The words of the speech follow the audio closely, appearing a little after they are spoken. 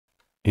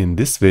In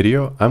this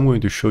video, I'm going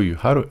to show you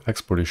how to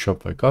export your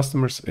Shopify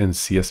customers in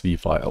CSV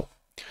file.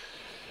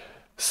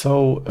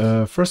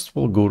 So first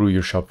we'll go to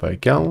your Shopify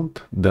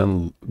account,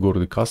 then go to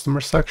the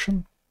customer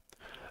section.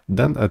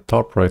 Then at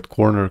top right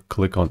corner,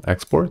 click on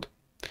export.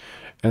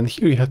 And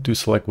here you have to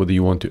select whether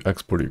you want to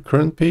export your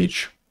current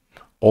page,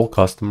 all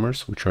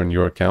customers which are in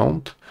your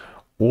account,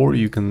 or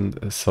you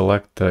can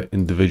select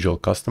individual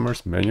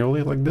customers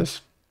manually like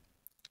this.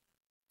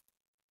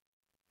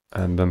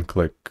 And then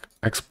click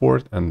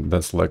export and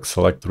then select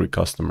 3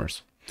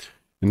 customers.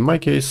 In my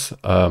case,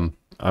 I'm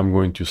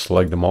going to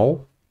select them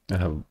all. I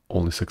have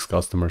only 6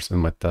 customers in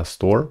my test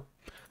store.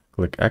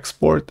 Click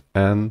export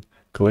and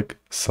click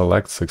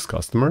select 6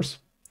 customers.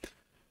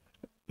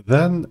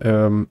 Then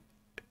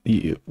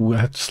we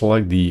have to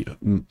select the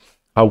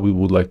how we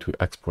would like to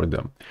export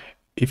them.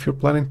 If you're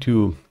planning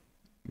to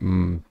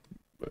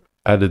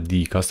edit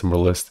the customer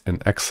list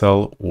in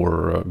Excel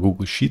or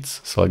Google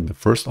Sheets, select the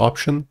first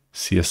option,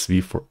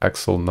 CSV for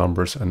Excel,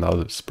 numbers, and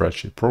other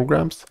spreadsheet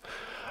programs.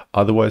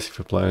 Otherwise, if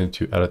you're planning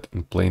to edit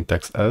in plain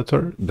text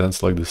editor, then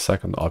select the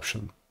second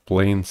option,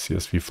 plain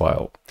CSV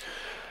file.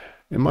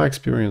 In my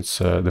experience,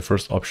 the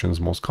first option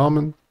is most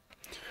common.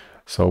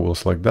 So we'll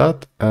select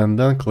that and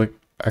then click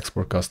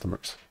export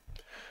customers.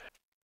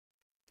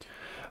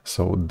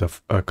 So the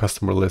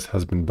customer list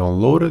has been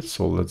downloaded.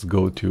 So let's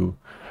go to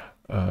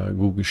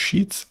Google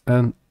Sheets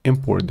and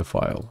import the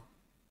file.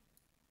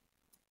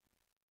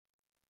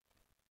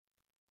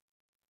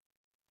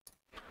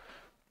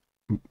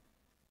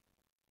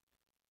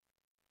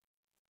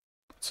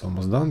 It's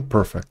almost done.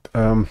 Perfect.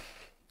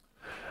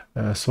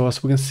 So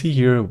as we can see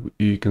here,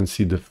 you can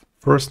see the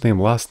first name,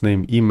 last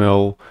name,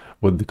 email,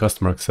 what the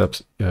customer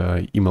accepts,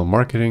 email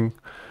marketing,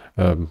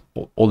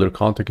 all their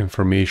contact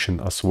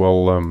information, as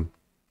well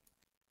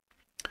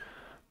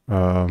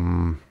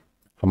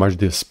how much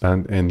they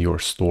spend in your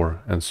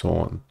store, and so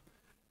on.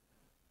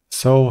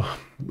 So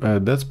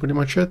that's pretty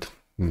much it.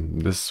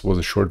 This was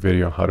a short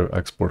video on how to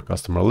export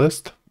customer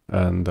list,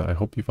 and I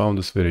hope you found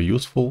this video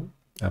useful.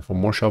 And for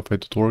more Shopify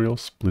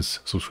tutorials, please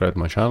subscribe to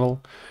my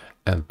channel,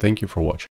 and thank you for watching.